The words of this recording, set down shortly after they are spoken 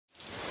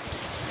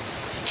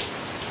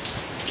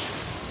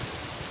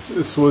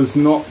This was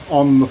not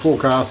on the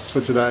forecast for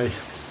today.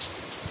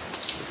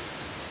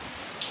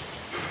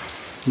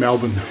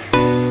 Melbourne.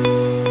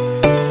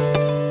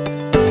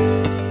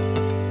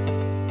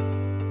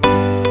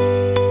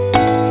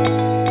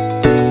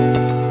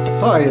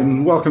 Hi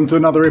and welcome to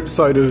another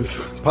episode of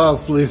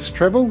Paths Less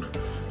Travelled.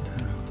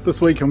 This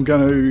week I'm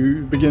going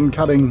to begin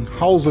cutting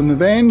holes in the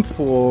van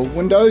for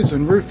windows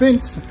and roof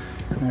vents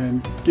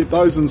and get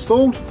those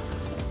installed.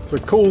 It's a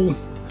cool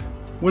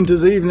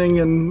winter's evening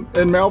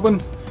in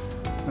Melbourne.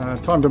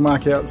 Time to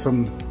mark out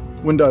some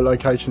window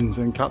locations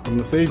and cut them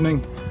this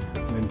evening,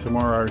 and then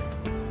tomorrow,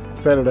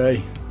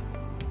 Saturday,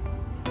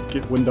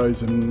 get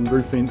windows and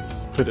roof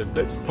vents fitted.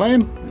 That's the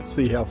plan. Let's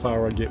see how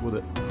far I get with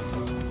it.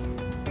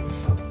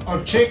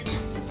 I've checked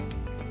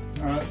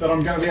that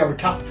I'm going to be able to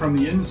cut from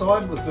the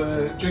inside with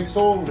the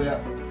jigsaw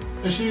without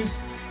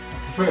issues. I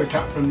prefer to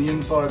cut from the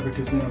inside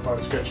because then if I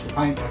scratch the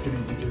paint I can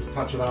easily just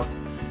touch it up.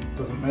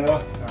 Doesn't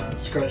matter.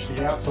 Scratch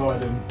the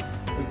outside and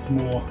it's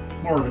more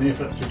of an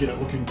effort to get it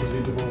looking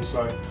presentable,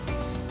 so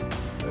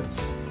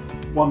that's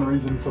one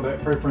reason for that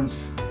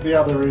preference. The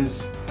other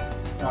is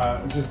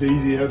it's just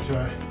easier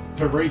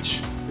to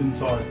reach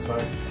inside, so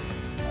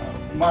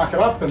mark it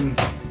up and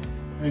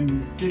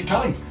get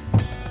cutting.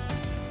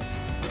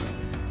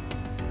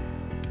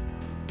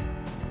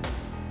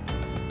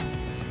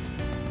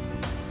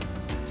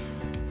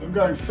 So I'm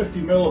going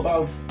 50mm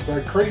above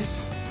the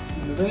crease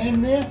in the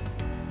van there.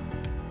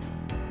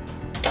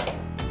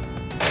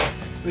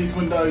 These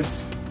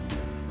windows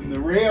in the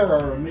rear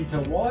are 1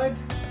 metre wide,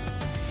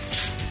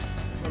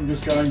 so I'm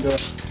just going to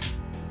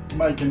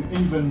make an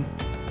even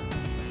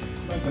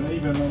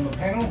on the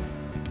panel.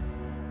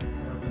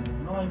 That's a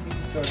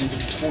 90, so we do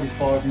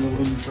 45mm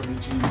in from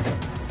each end.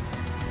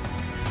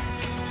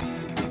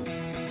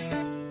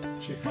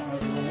 Check my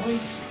overall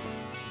length.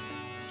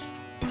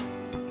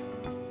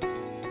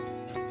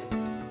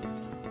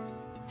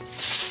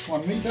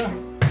 One metre.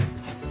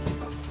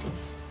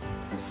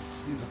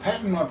 Here's a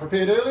pattern I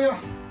prepared earlier.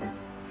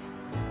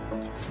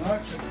 No,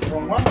 that's the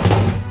wrong one.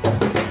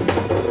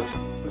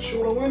 It's the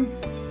shorter one.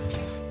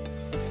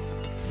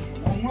 The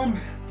long one.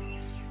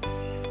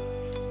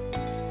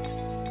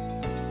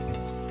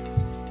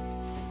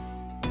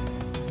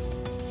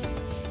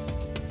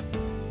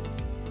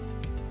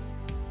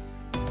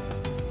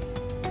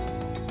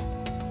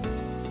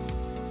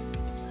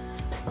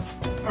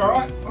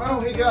 Alright, well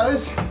here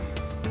goes.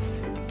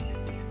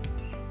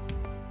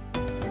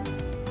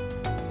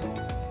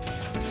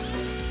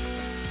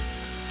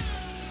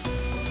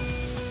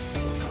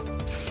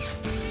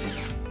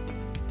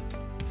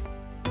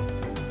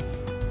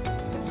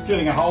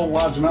 Getting a hole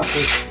large enough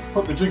to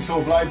put the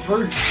jigsaw blade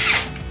through.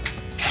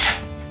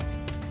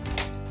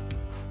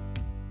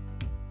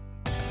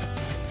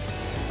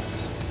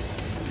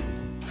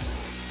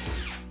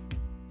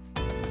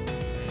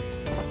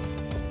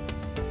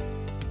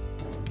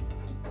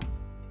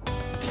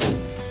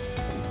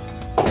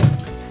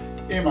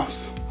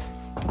 Earmuffs.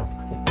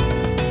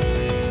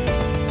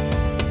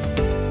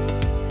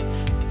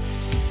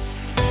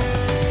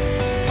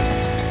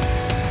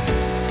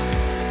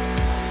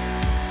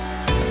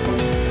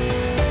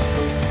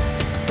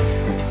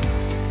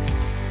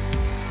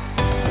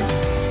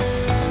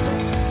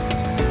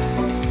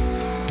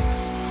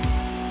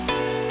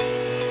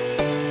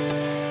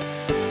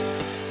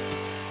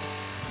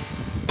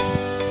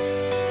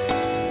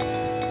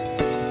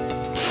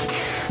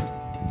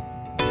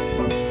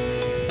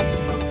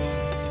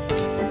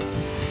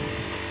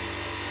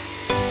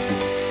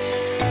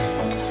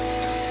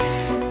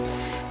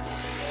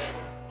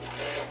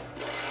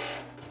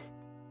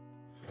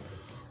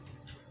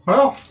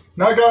 Well,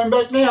 no going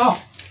back now.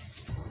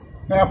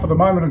 Now for the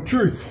moment of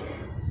truth.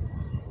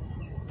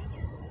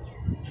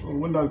 Make sure the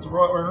window's the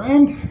right way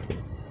around.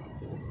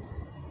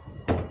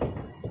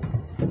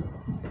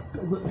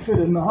 Does it fit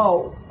in the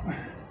hole?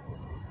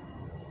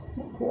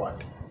 Not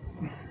quite.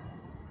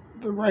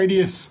 The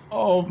radius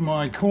of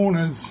my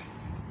corners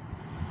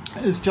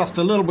is just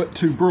a little bit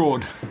too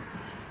broad.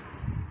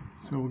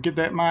 So we'll get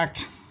that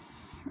marked,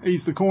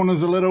 ease the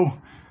corners a little,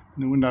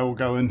 and the window will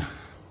go in.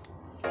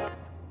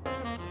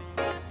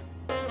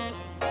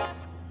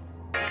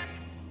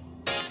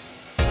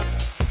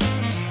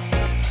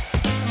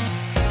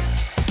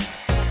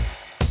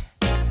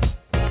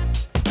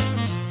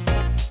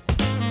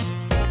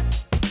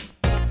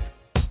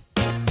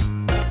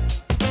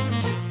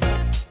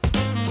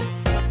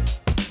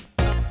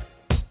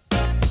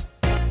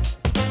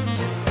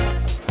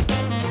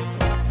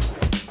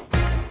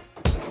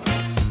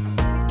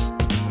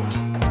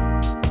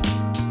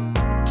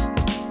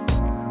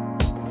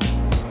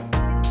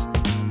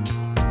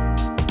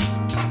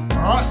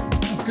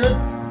 Good.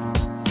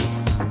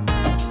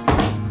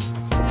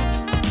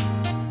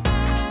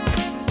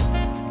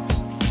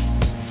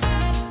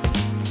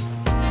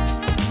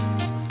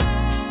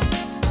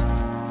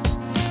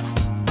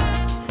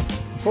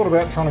 Thought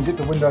about trying to get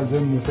the windows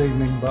in this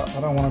evening, but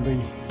I don't want to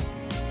be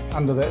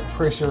under that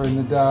pressure in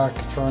the dark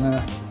trying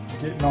to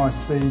get nice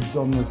beads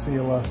on the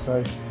sealer,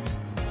 so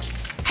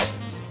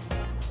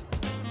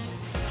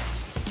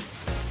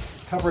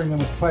covering them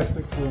with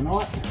plastic for the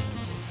night.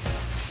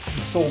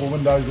 Install the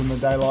windows in the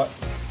daylight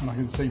and I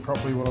can see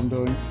properly what I'm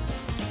doing.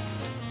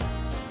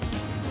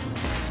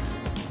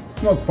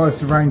 It's not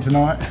supposed to rain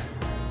tonight,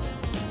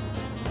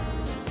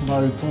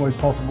 although it's always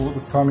possible at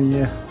this time of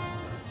year.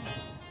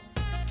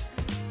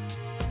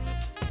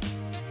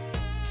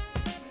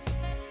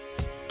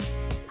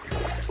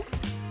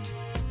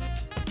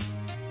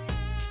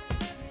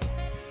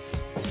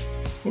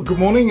 Well, good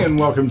morning and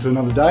welcome to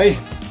another day.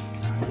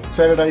 It's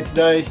Saturday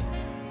today,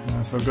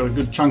 so I've got a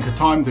good chunk of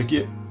time to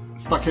get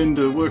stuck in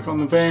to work on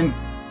the van.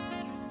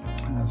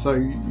 So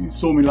you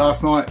saw me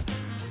last night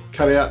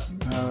cut out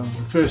the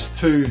first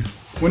two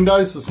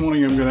windows. This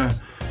morning I'm going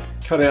to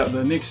cut out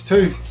the next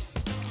two.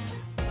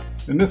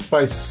 In this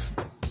space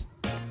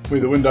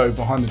where the window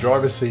behind the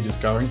driver's seat is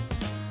going,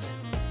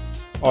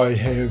 I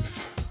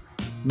have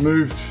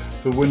moved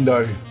the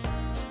window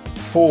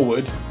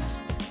forward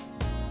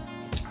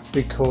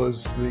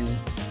because the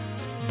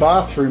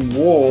bathroom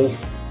wall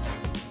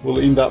will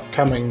end up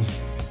coming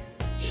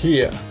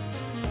here.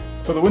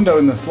 For the window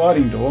in the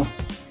sliding door,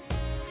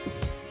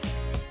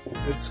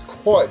 it's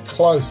quite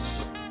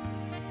close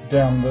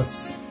down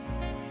this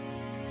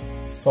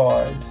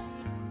side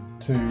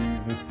to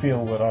the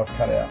steel that I've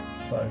cut out,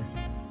 so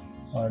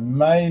I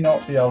may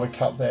not be able to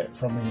cut that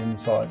from the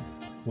inside.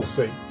 We'll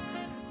see.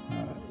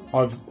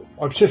 I've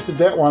shifted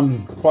that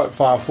one quite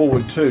far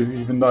forward too,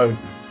 even though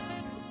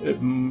it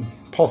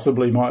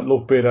possibly might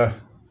look better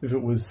if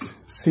it was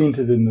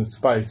centered in the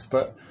space,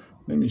 but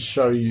let me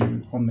show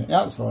you on the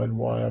outside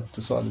why I've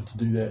decided to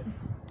do that.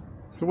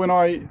 So when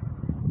I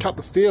cut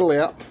the steel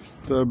out,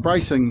 the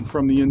bracing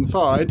from the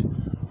inside,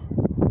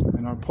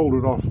 and I pulled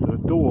it off the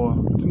door,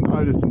 I didn't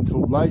notice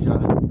until later,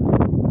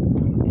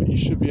 but you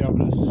should be able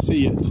to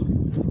see it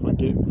if I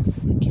get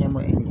the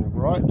camera angle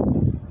right.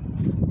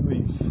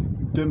 These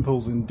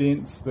dimples and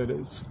dents that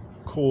it's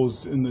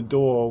caused in the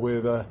door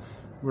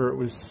where it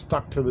was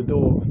stuck to the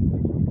door.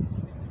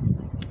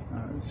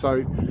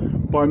 So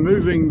by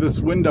moving this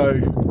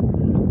window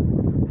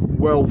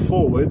well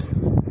forward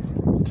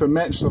to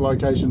match the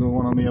location of the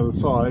one on the other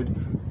side,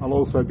 I'll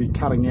also be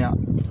cutting out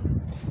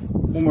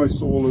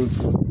almost all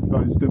of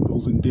those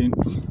dimples and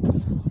dents.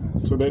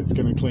 So that's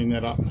going to clean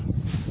that up.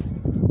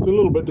 It's a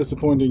little bit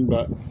disappointing,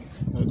 but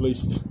at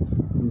least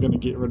I'm going to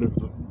get rid of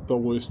the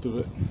worst of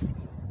it.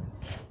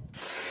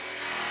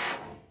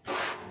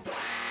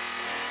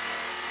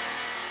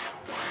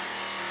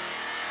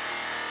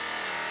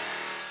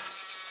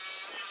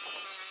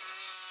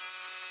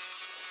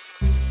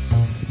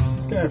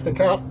 Going to have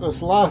to cut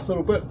this last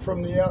little bit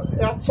from the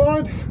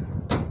outside,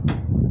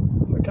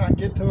 so I can't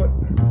get to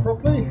it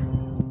properly.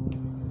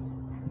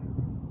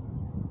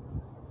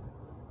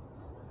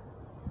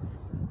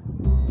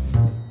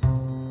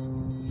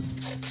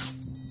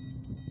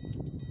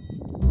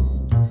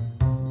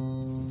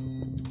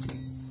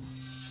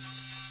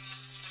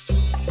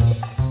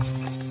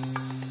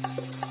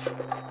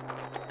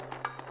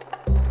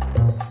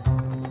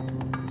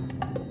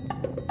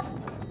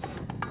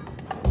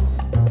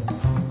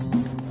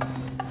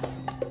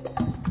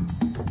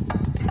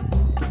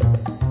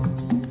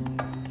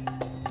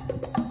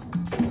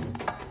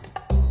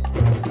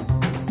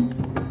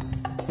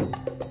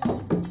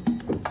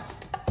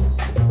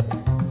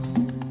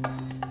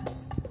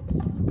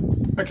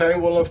 Okay,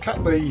 well I've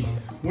cut the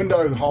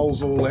window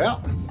holes all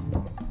out.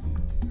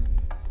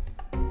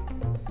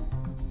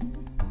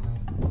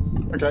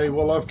 Okay,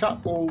 well I've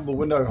cut all the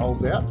window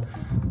holes out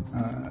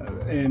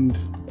and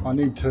I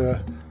need to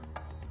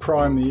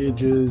prime the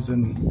edges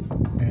and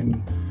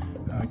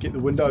get the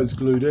windows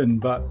glued in,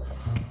 but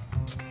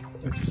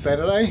it's a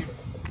Saturday,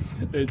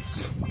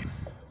 it's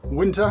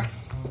winter,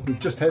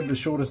 we've just had the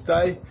shortest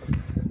day.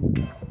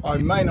 I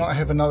may not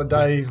have another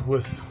day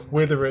with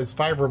weather as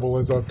favourable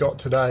as I've got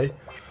today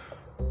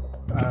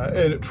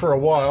for a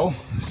while,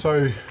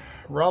 so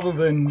rather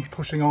than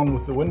pushing on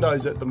with the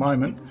windows at the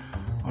moment,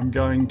 I'm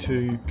going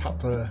to cut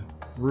the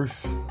roof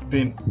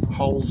vent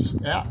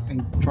holes out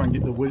and try and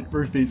get the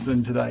roof vents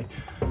in today.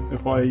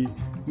 If I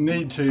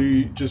need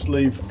to just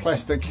leave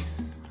plastic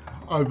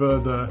over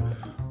the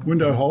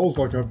window holes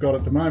like I've got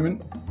at the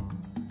moment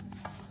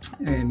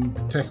and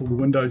tackle the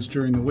windows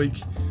during the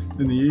week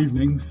in the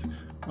evenings,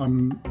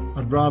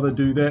 I'd rather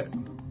do that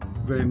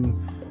than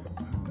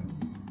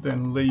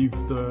leave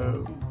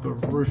the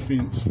roof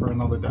vents for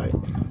another day.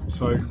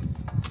 So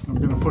I'm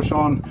going to push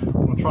on.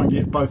 I'll try and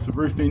get both the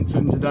roof vents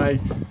in today,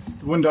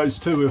 the windows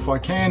too if I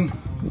can,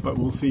 but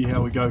we'll see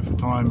how we go for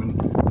time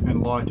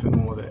and light and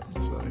all of that.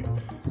 So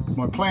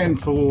my plan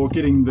for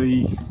getting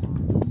the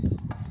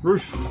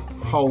roof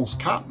holes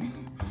cut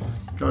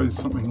goes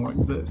something like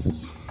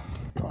this.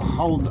 I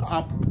hold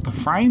up the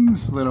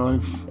frames that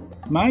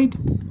I've made,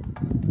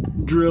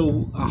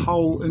 drill a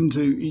hole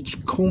into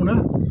each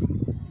corner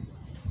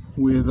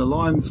where the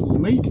lines will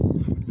meet,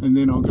 and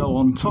then I'll go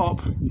on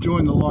top,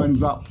 join the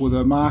lines up with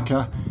a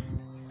marker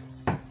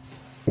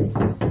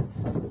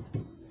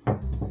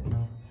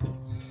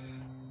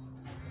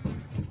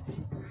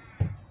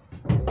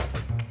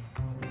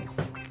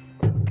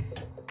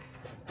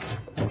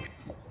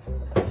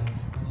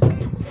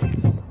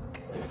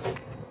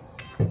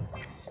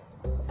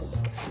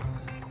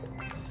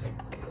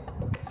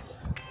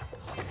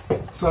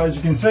So as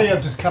you can see,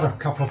 I've just cut a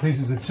couple of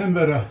pieces of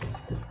timber to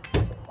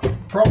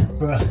prop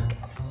the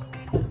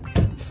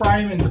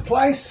frame into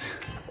place,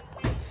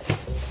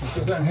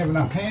 so I don't have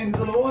enough hands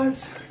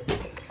otherwise. I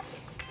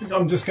think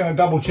I'm just going to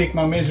double check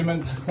my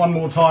measurements one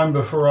more time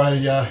before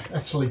I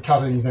actually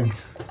cut anything.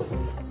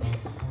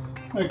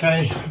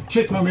 Okay,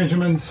 check my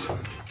measurements.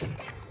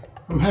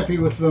 I'm happy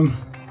with them.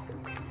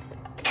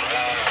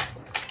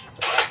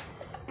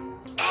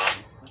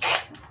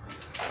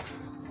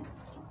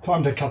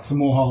 Time to cut some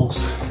more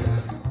holes.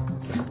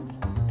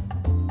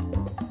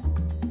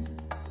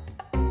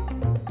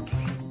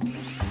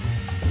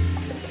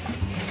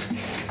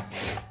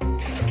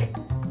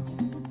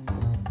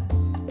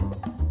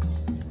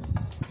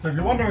 So if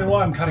you're wondering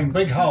why I'm cutting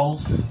big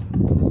holes,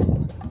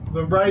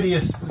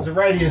 there's a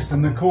radius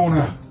in the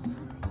corner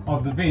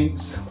of the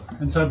vents,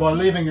 and so by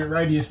leaving it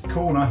radius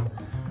corner,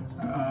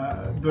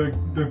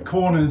 the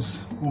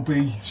corners will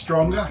be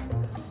stronger.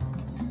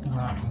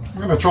 I'm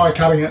going to try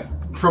cutting it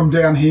from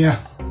down here,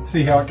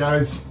 see how it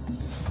goes.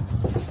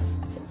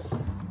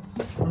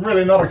 I'm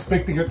really not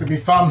expecting it to be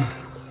fun.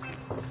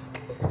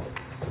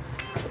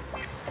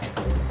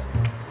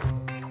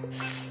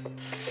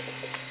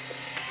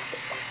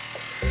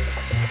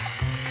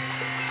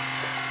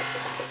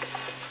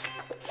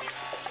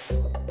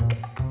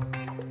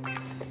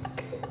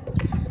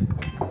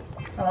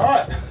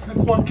 Alright,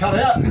 that's one cut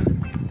out.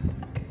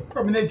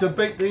 Probably need to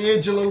beat the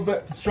edge a little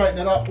bit to straighten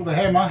it up with a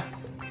hammer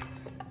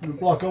and a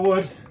block of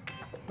wood,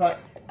 but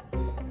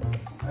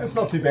it's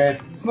not too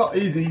bad. It's not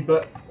easy,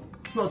 but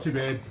it's not too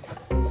bad.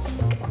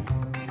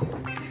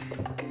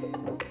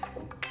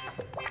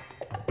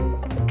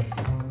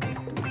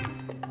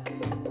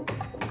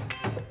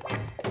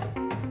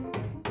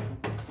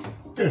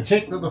 Gotta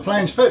check that the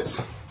flange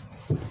fits.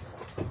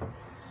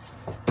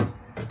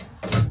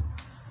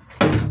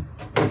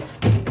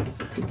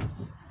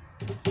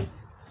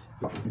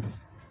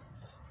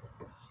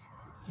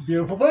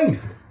 Beautiful thing.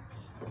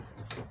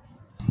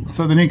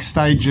 So the next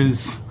stage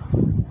is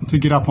to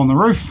get up on the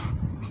roof,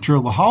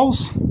 drill the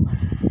holes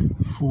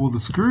for the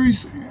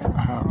screws.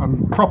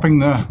 I'm propping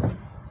the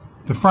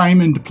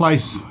frame into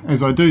place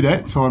as I do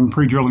that, so I'm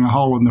pre-drilling a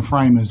hole in the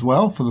frame as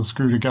well for the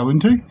screw to go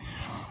into.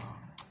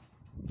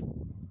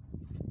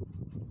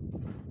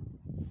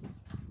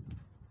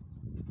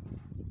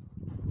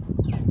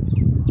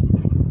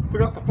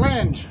 Forgot the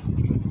flange.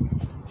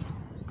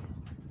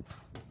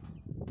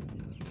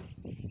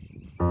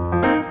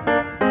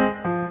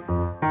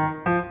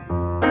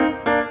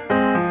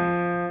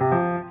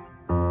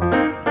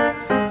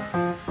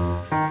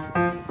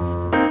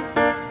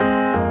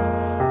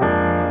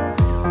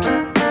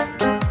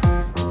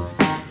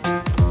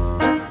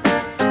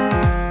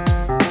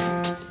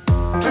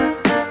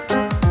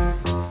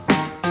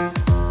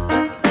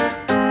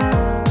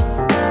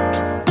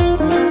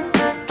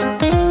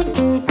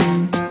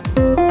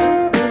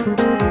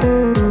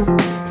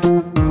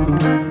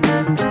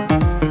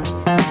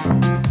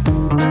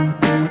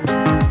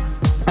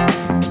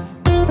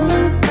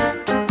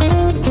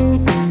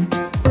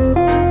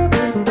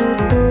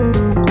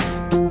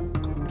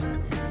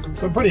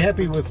 So I'm pretty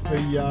happy with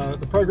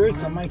the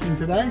progress I'm making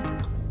today.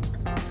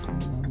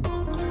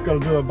 Just got to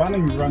do a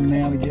Bunnings run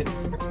now to get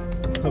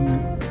some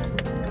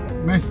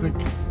mastic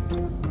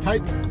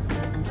tape,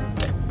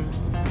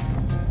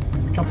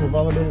 a couple of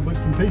other little bits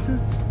and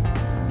pieces.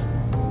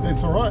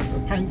 That's all right. The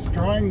paint's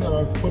drying that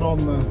I've put on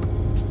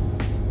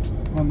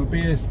the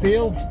bare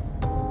steel.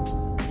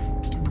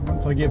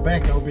 Once I get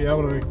back, I'll be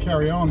able to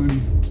carry on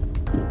and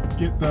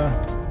get the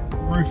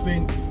roof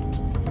vent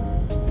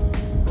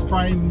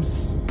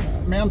frames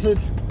mounted.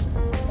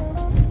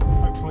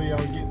 Hopefully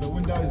I'll get the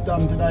windows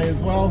done today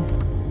as well.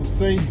 We'll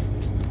see.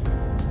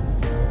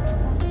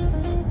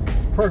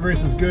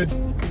 Progress is good.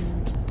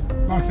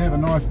 Nice to have a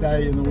nice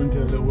day in the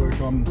winter to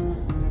work on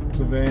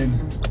the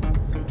van.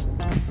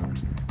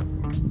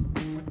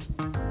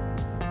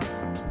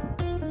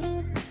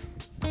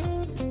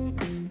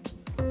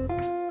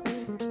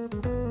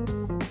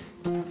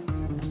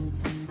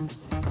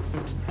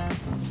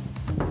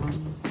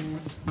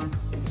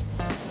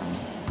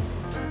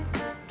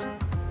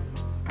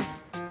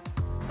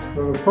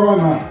 So the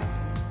primer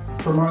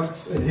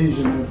promotes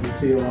adhesion of the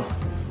sealer,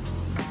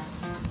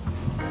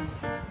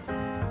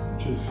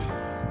 which is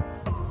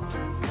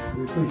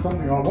obviously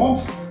something I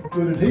want,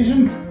 good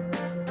adhesion.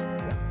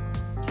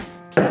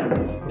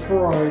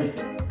 Before I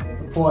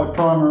apply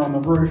primer on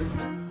the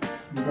roof,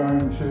 I'm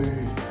going to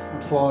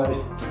apply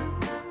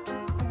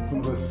some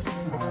of this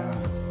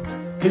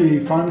PE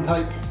foam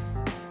tape.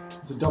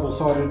 It's a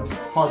double-sided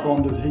high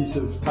bond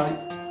adhesive tape.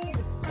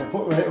 So I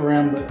put that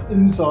around the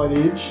inside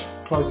edge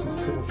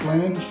closest to the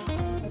flange,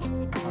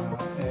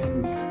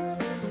 and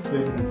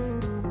then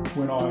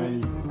when I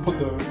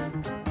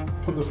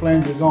put the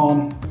flanges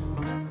on,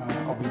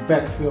 I'll be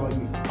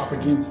backfilling up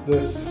against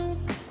this.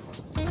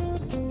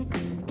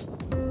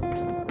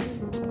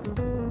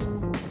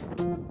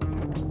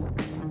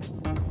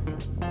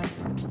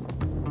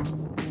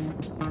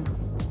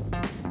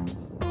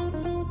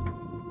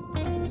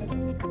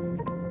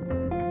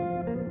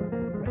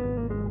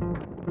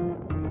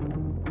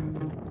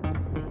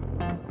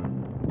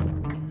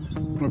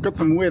 I've got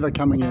some weather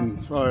coming in,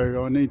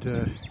 so I need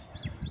to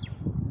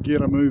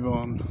get a move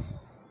on.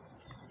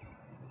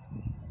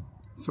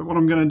 So what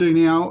I'm going to do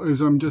now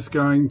is I'm just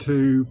going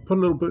to put a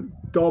little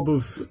dab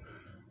of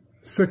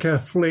thicker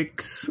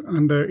flex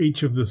under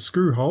each of the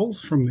screw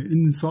holes from the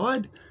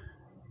inside,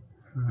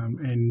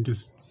 and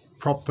just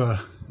prop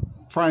the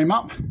frame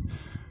up,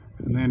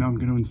 and then I'm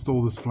going to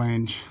install this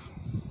flange.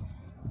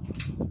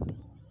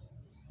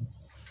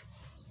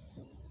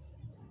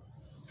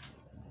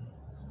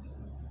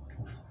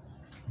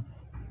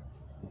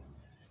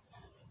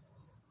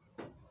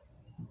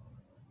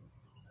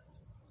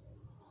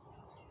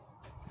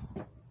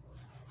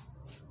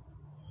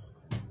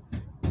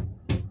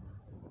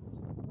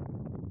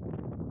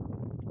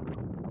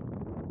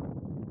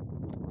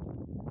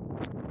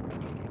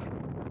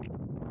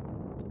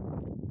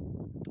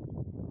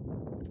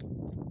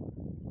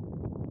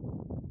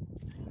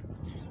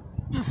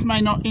 This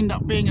may not end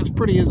up being as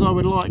pretty as I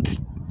would like,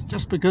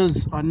 just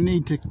because I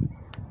need to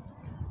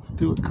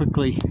do it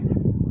quickly.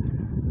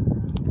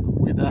 The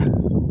weather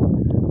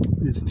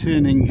is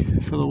turning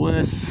for the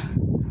worse.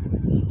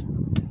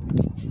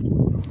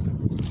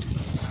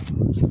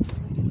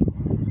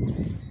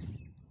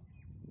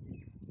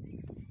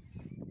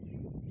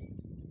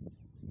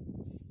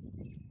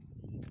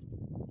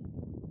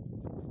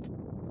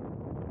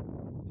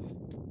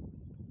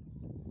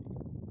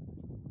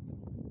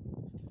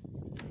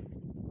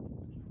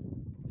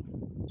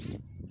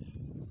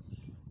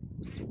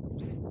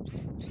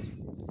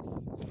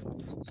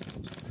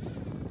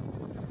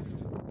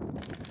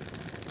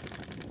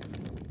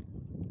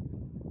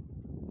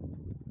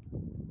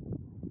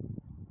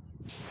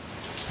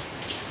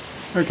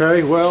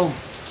 Okay, well,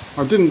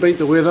 I didn't beat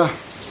the weather.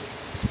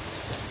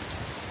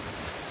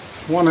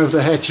 One of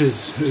the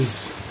hatches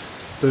is,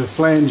 the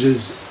flange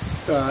is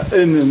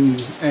in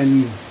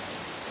and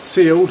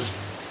sealed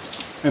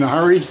in a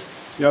hurry.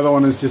 The other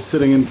one is just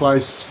sitting in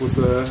place with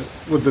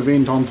the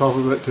vent on top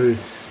of it to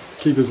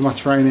keep as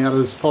much rain out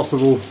as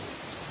possible.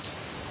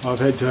 I've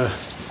had to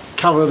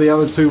cover the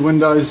other two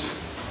windows.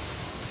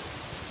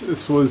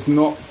 This was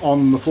not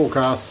on the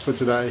forecast for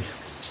today.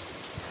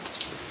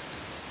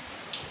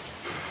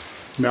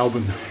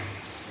 Melbourne.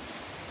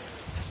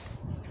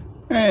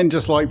 And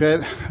just like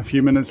that, a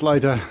few minutes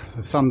later,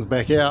 the sun's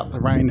back out, the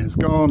rain has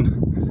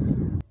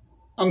gone.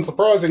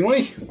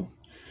 Unsurprisingly,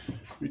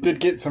 we did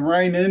get some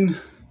rain in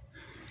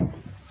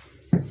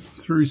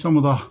through some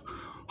of the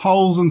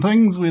holes and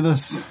things where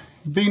this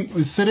vent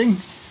was sitting.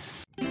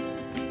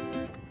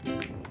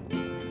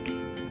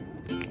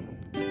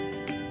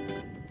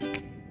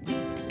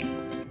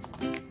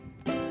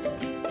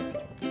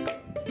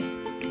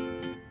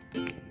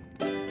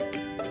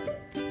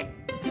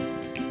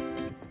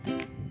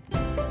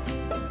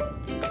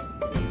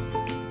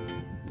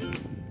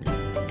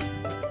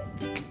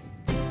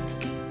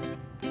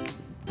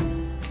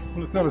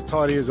 Well, it's not as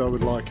tidy as I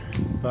would like,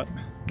 but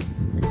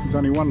there's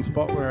only one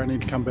spot where I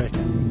need to come back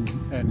and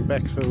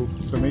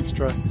backfill some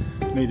extra.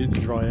 I need it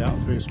to dry out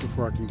first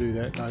before I can do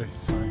that though.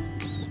 So.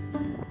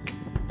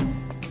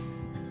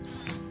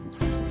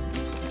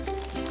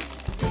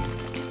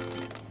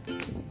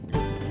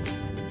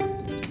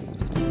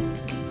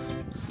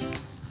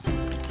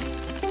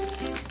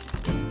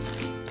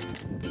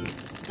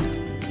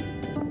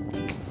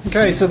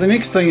 Okay, so the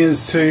next thing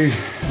is to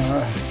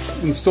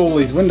install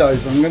these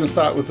windows. I'm going to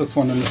start with this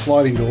one in the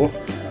sliding door.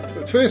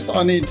 But first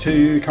I need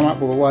to come up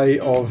with a way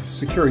of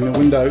securing the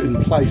window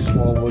in place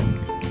while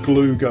the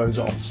glue goes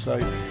off. So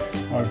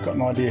I've got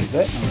an idea for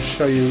that. I'll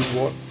show you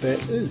what that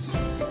is.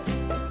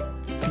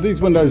 So these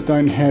windows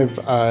don't have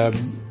a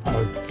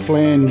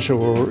flange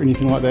or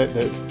anything like that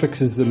that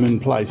fixes them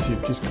in place.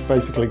 You've just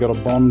basically got to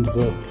bond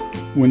the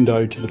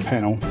window to the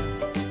panel.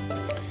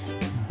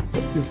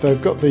 But if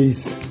they've got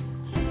these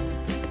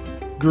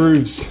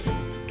grooves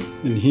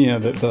in here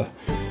that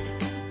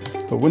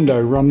the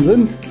window runs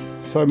in.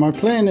 So my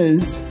plan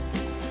is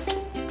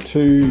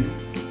to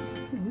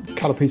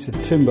cut a piece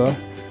of timber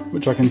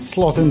which I can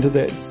slot into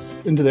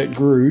that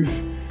groove,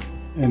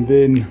 and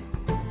then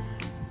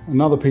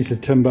another piece of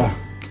timber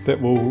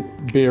that will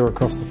bear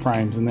across the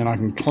frames, and then I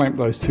can clamp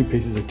those two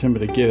pieces of timber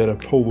together to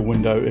pull the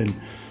window in.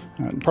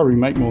 It'll probably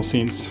make more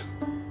sense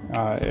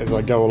as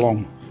I go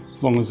along,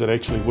 as long as it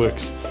actually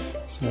works.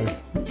 So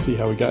let's see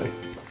how we go.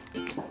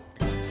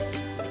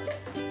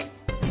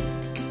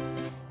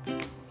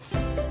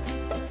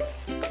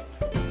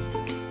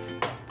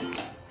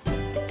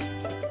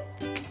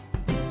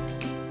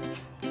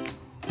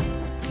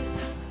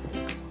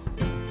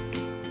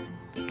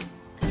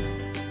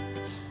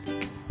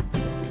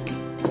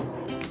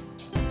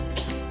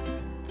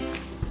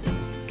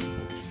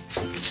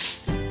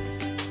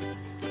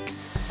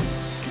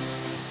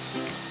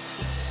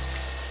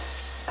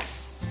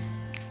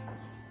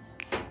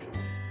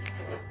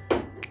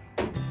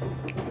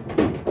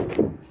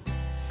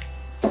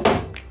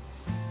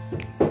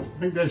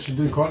 I think that should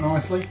do quite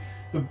nicely.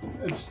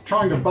 It's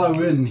trying to bow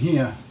in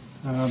here,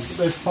 but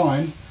that's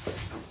fine.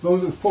 As long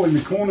as it's pulling the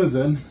corners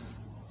in,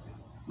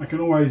 I can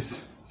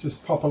always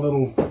just pop a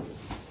little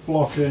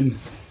block in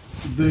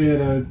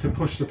there to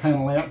push the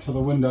panel out to the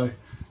window.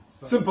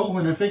 Simple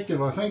and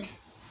effective, I think.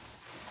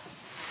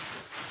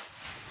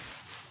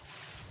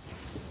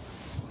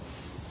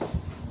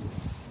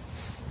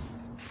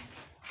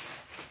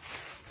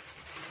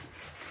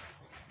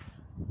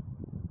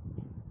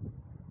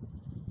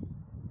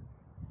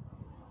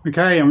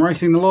 Okay, I'm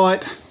racing the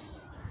light.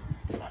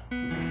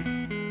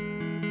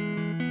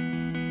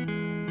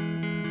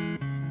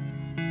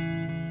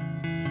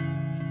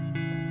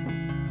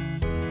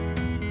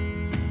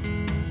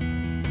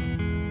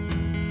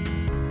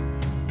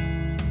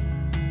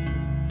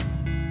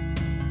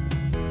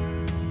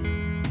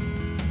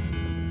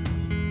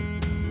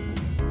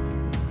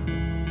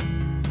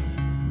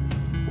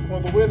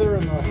 Well, the weather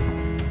and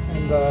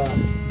the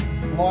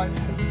light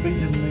have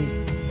beaten me.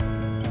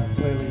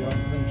 Clearly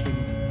I'm finishing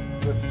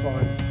this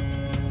side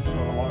for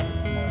the light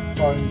of my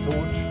phone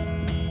torch.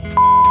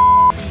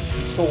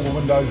 Install the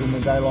windows in the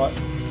daylight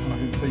and I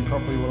can see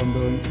properly what I'm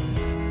doing.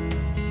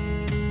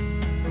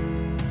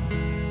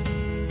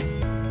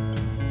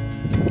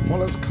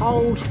 Well, it's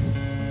cold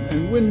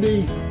and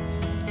windy,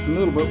 a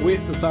little bit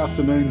wet this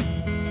afternoon,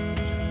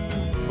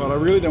 but I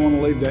really don't want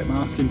to leave that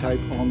masking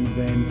tape on the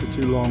van for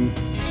too long,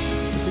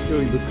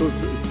 particularly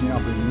because it's now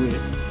been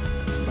wet.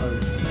 So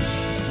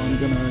I'm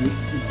going to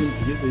attempt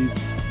to get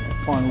these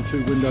final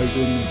 2 windows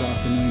in this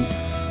afternoon.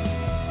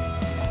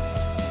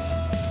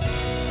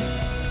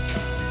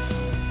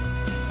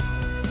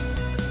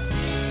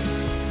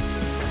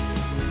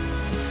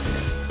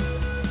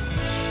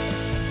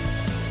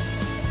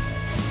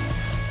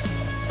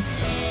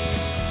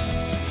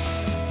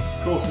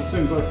 Of course, as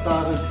soon as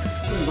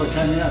I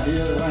came out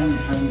here, the rain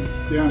came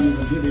down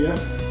even heavier.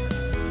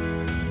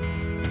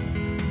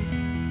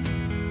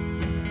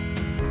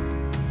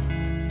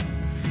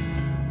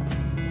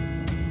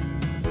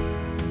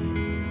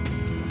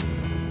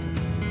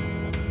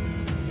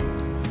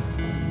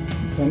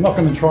 So I'm not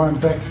going to try and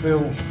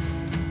backfill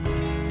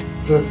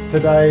this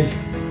today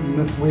in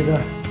this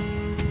weather.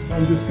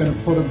 I'm just going to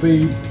put a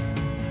bead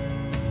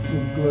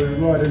of glue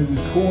right in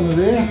the corner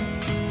there,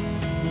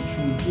 which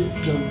will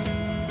get the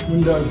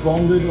window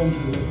bonded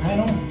onto the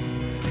panel.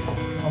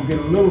 I'll get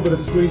a little bit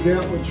of squeeze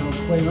out, which I'll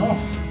clean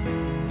off,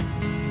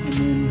 and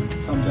then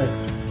come back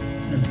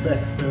and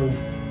backfill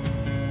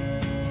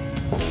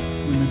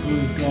when the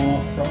glue's gone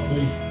off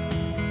properly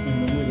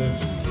and the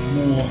weather's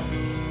more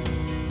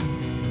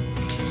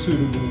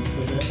suitable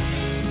for that.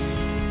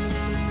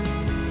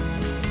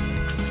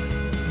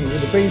 So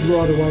with a bead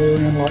right away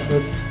around like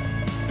this,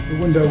 the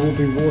window will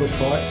be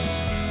watertight.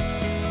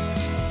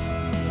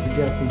 The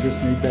gap will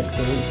just need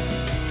backfilling.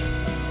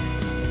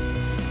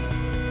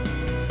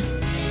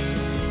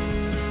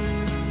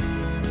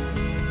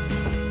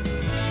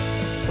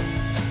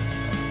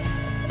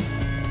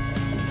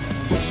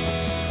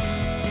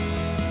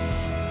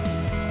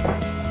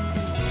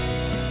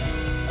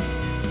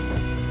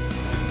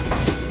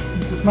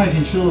 Just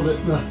making sure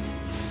that the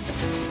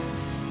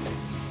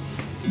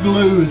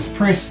glue is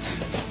pressed,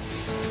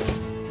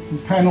 the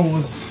panel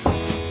is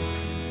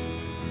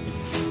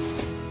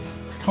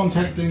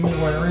contacting all the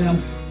way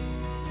around.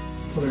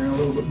 Just putting a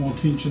little bit more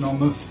tension on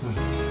this to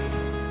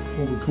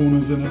pull the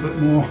corners in a bit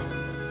more.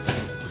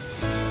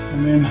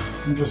 And then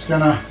I'm just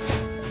going to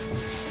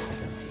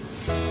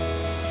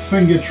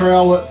finger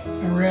trowel it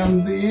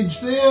around the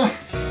edge there,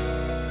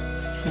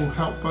 which will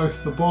help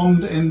both the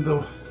bond and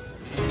the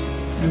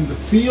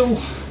seal.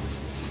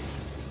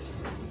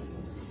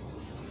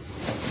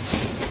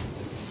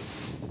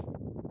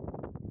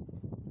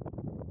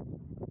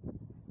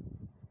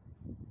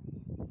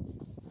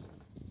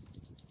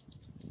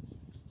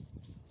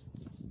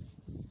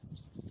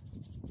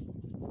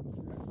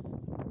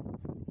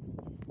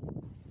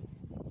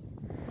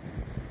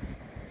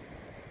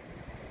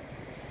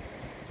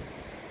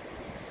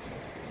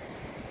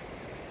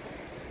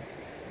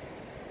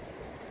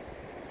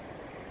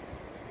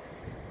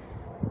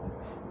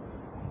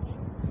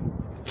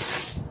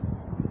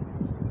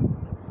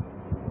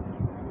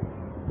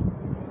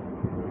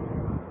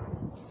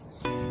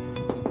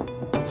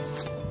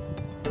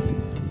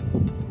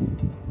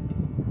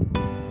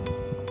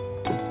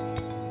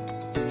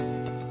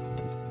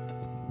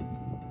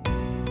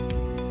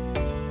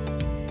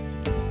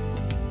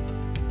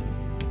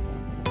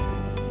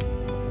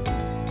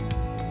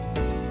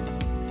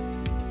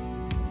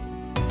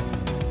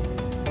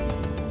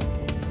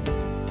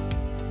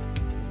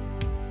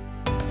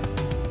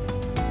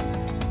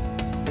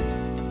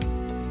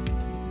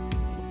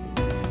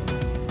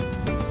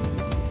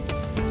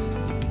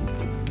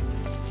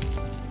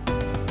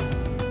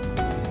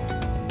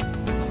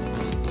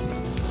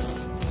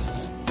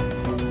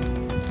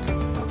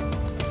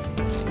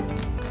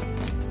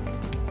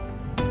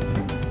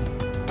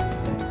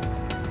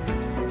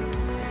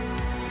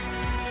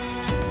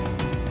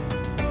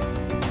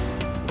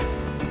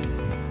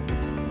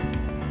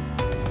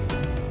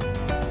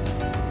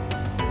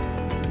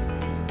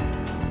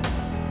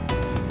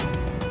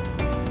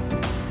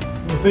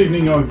 This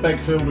evening I've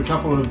backfilled a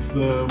couple of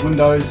the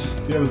windows.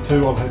 The other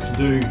 2 I'll have to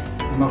do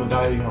another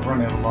day. I've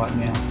run out of light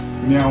now.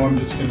 Now I'm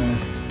just going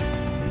to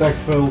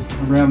backfill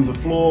around the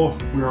floor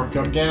where I've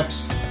got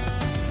gaps,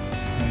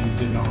 and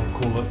then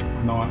I'll call it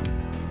a night.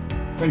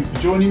 Thanks for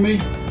joining me.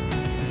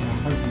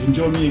 I hope you can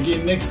join me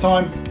again next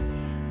time.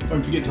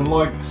 Don't forget to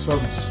like,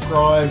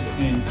 subscribe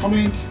and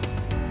comment,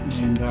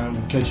 and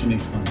we'll catch you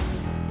next time.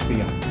 See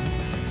ya.